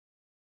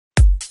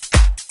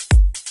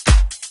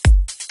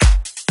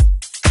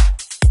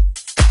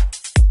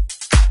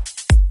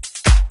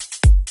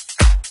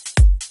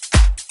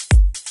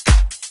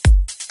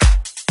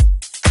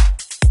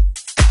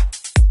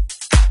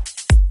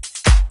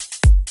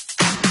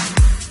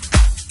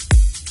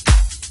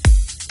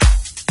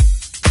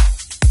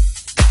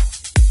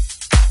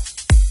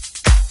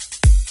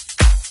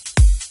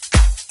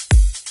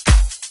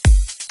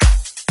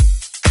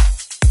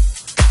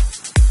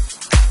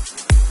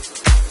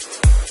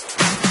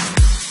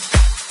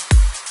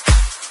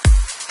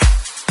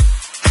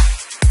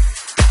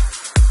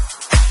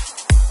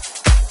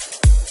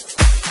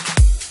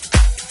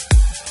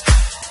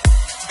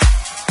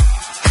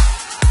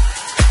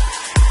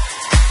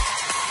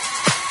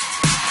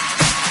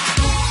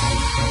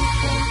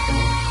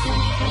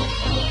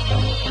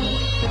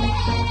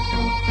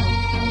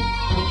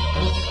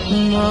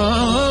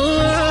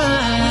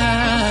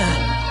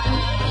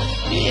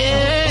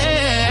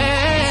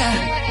Yeah,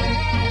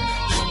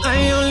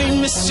 I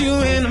only miss you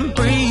when I'm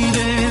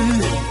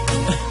breathing.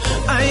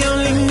 I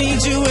only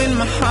need you when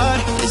my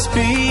heart is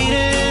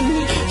beating.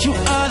 You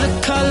are the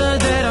color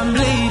that I'm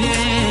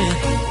bleeding.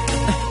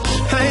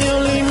 I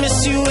only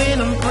miss you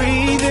when I'm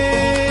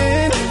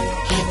breathing.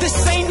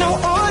 This ain't no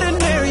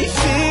ordinary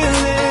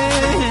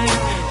feeling.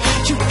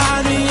 You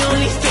are the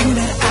only thing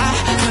that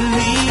I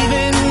believe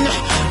in.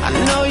 I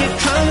know you're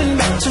coming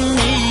back to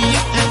me,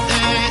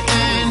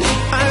 and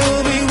I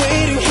will be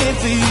waiting here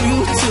for you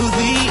till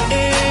the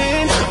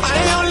end. I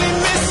only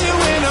miss you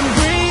when I'm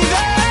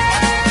breathing.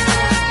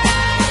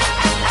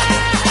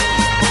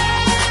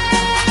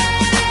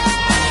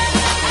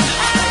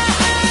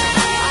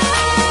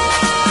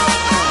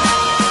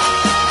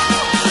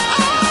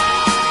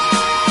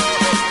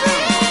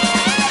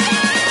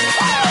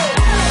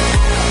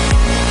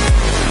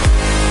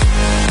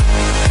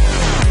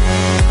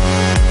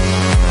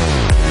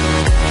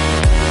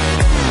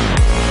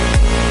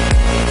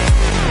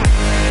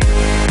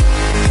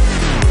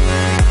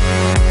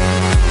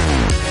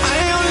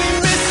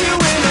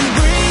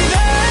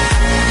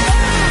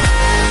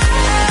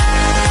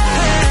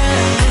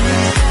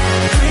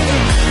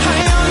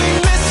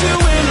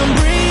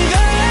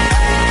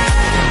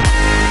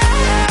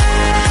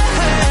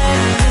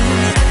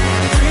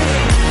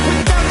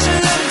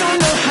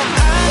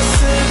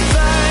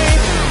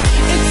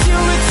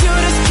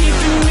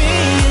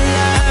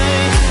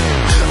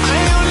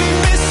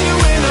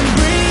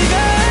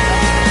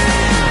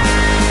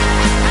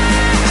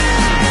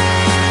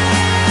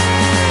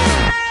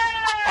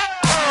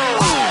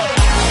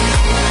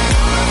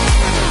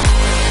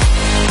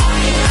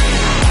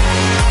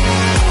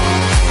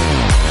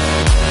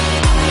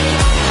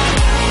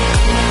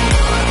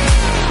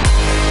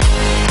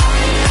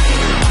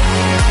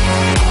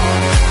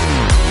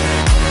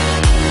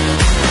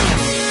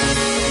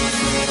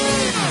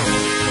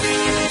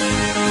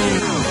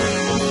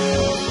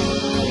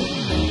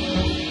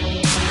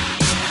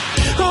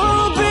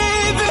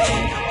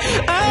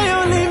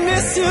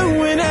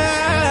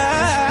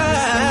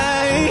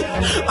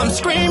 I'm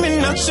screaming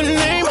out your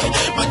name,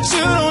 but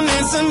you don't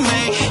answer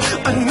me.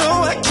 I know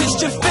I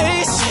kissed your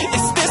face.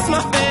 Is this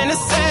my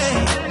fantasy?